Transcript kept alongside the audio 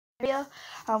video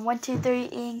on 123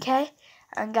 ENK.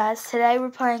 And guys, today we're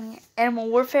playing Animal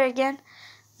Warfare again,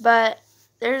 but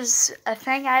there's a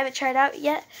thing I haven't tried out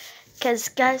yet. Because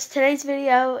guys, today's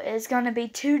video is going to be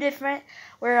two different.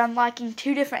 We're unlocking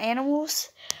two different animals,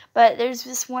 but there's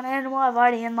this one animal I've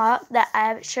already unlocked that I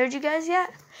haven't showed you guys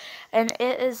yet, and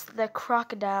it is the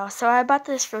crocodile. So I bought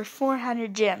this for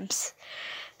 400 gems.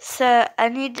 So I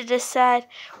need to decide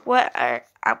what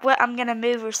I'm gonna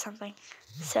move or something.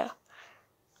 So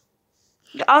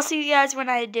I'll see you guys when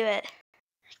I do it.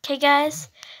 Okay guys,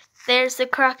 there's the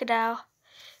crocodile.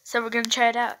 So we're gonna try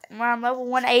it out. And we're on level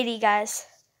 180, guys.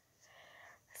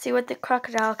 See what the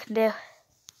crocodile can do.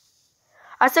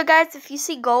 Also guys, if you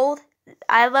see gold,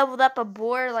 I leveled up a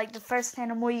boar, like the first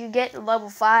animal you get, level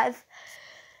 5.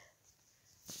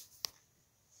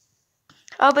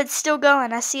 Oh, but it's still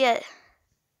going. I see it.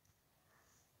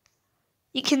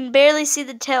 You can barely see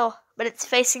the tail, but it's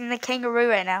facing the kangaroo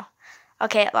right now.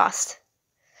 Okay, it lost.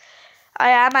 Oh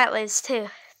yeah, I might lose too,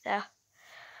 though.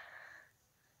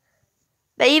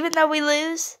 But even though we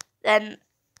lose, then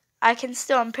I can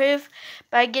still improve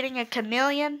by getting a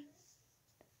chameleon.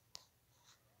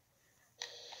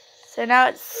 So now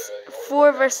it's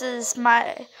 4 versus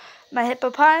my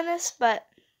hippopotamus, but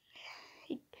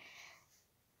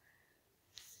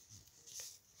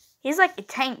he's like a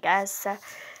tank, guys. So.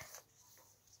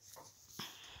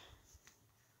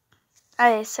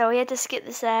 Okay, so we had to skip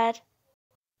this ad.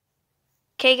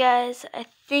 Okay, guys, I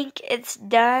think it's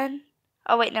done.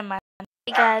 Oh, wait, never mind.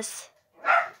 Hey, guys.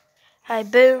 Hi,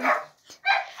 boom.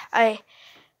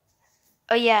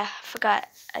 Oh, yeah, I forgot.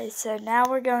 So now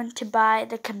we're going to buy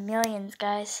the chameleons,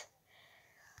 guys.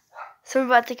 So we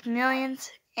bought the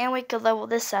chameleons, and we could level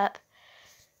this up.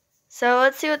 So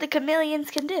let's see what the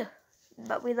chameleons can do.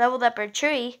 But we leveled up our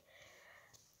tree.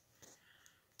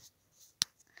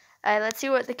 Alright, let's see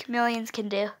what the chameleons can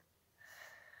do.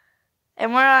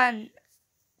 And we're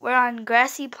on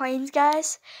grassy plains,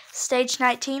 guys. Stage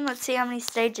 19. Let's see how many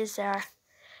stages there are.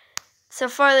 So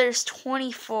far there's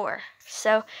 24.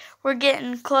 So we're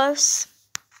getting close.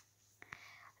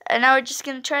 And now we're just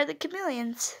gonna try the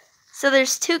chameleons. So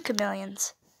there's 2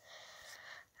 chameleons.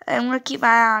 And I'm gonna keep my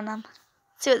eye on them.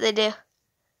 See what they do.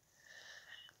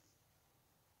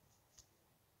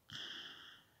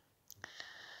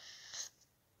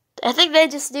 I think they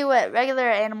just do what regular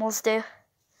animals do.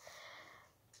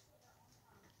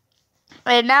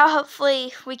 And now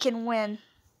hopefully we can win.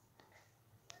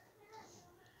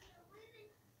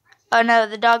 Oh no,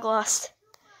 the dog lost.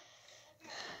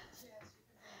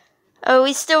 Oh,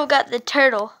 we still got the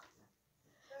turtle.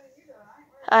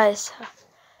 So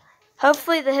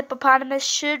hopefully the hippopotamus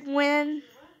should win.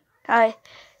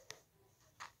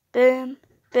 Boom,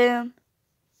 boom,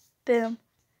 boom,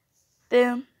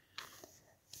 boom.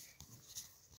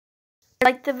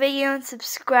 Like the video and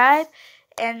subscribe.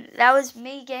 And that was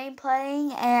me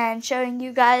gameplaying and showing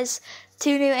you guys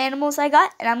 2 new animals I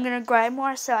got. And I'm going to grind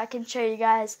more so I can show you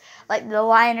guys like the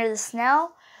lion or the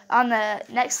snail on the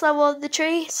next level of the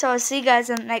tree. So I'll see you guys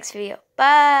in the next video.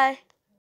 Bye.